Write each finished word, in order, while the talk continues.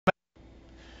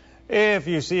If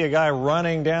you see a guy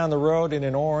running down the road in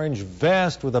an orange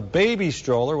vest with a baby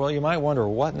stroller, well, you might wonder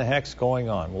what in the heck's going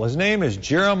on. Well, his name is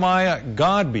Jeremiah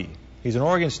Godby. He's an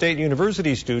Oregon State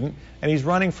University student, and he's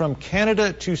running from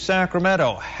Canada to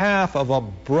Sacramento, half of a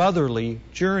brotherly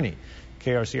journey.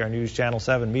 KRCR News Channel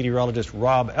 7 meteorologist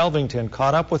Rob Elvington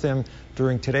caught up with him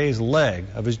during today's leg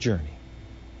of his journey.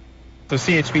 So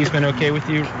CHP's been okay with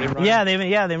you? Yeah, they've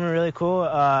been really cool.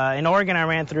 In Oregon, I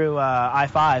ran through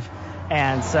I-5,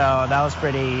 and so that was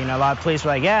pretty. A lot of police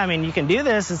were like, "Yeah, I mean, you can do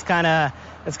this. It's kind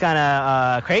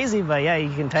of crazy, but yeah,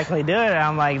 you can technically do it." And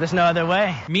I'm like, "There's no other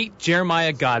way." Meet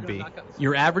Jeremiah Godby,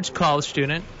 your average college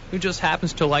student who just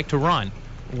happens to like to run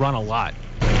a lot.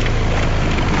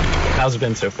 How's it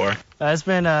been so far? It's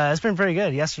been pretty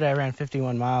good. Yesterday I ran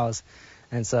 51 miles,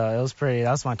 and so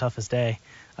that was my toughest day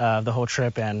of the whole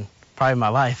trip and probably my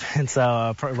life, and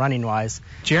so running-wise.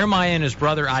 Jeremiah and his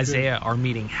brother Isaiah are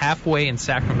meeting halfway in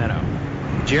Sacramento.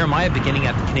 Jeremiah beginning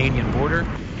at the Canadian border,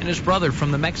 and his brother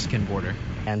from the Mexican border.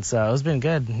 And so it's been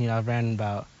good. I've ran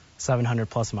about 700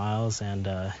 plus miles, and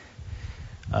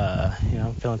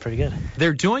I'm feeling pretty good.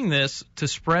 They're doing this to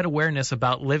spread awareness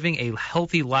about living a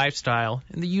healthy lifestyle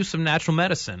and the use of natural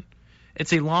medicine.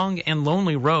 It's a long and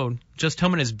lonely road, just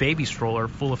him and his baby stroller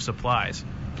full of supplies,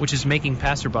 which is making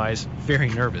passerbys very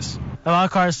nervous. A lot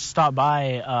of cars stop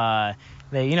by.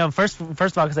 They, first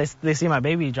of all, because they see my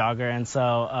baby jogger, and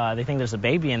so they think there's a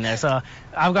baby in there. So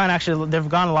they've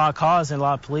gone a lot of calls, and a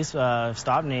lot of police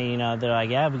stopped me. They're like,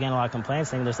 "Yeah, we're getting a lot of complaints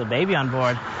saying there's a baby on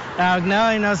board." And I'm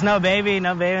like, "No, it's no baby. And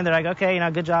they're like, "Okay,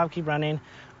 good job, keep running."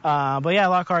 But yeah, a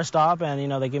lot of cars stop,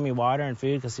 and they give me water and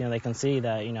food because they can see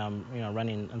that I'm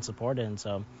running unsupported, and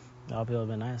so all people have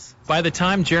been nice. By the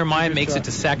time Jeremiah makes it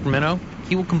to Sacramento,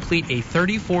 he will complete a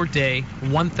 34-day,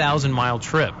 1,000-mile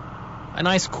trip. A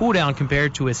nice cool down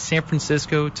compared to his San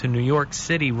Francisco to New York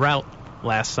City route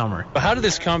last summer. But how did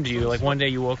this come to you? Like one day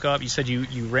you woke up, you said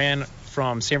you ran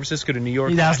from San Francisco to New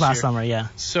York. That was last summer, yeah.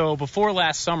 So before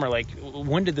last summer,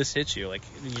 when did this hit you? Did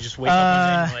you just wake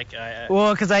up one day and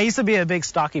Well, because I used to be a big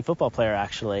stocky football player,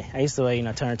 actually. I used to weigh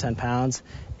 210 pounds,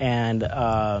 and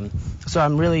so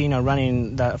I'm really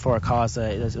running that for a cause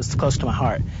that is close to my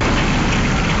heart.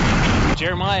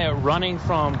 Jeremiah running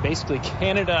from basically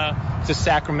Canada to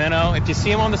Sacramento. If you see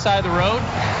him on the side of the road,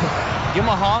 give him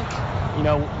a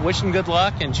honk, wish him good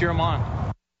luck and cheer him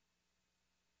on.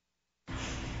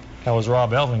 That was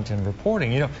Rob Elvington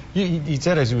reporting. He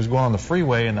said as he was going on the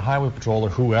freeway and the highway patrol or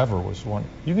whoever was one,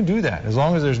 you can do that as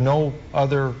long as there's no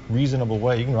other reasonable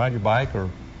way. You can ride your bike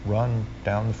or run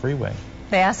down the freeway.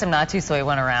 They asked him not to, so he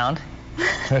went around.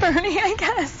 Bernie, I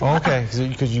guess. Okay,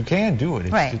 because you can do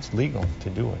it. Right. It's legal to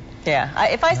do it. Yeah.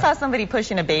 If I saw somebody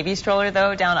pushing a baby stroller,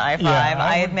 though, down I-5,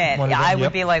 I admit, I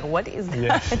would be like, what is that?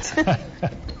 Yes.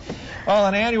 Well,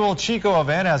 an annual Chico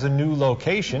event has a new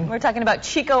location. We're talking about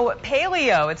Chico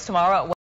Paleo. It's tomorrow at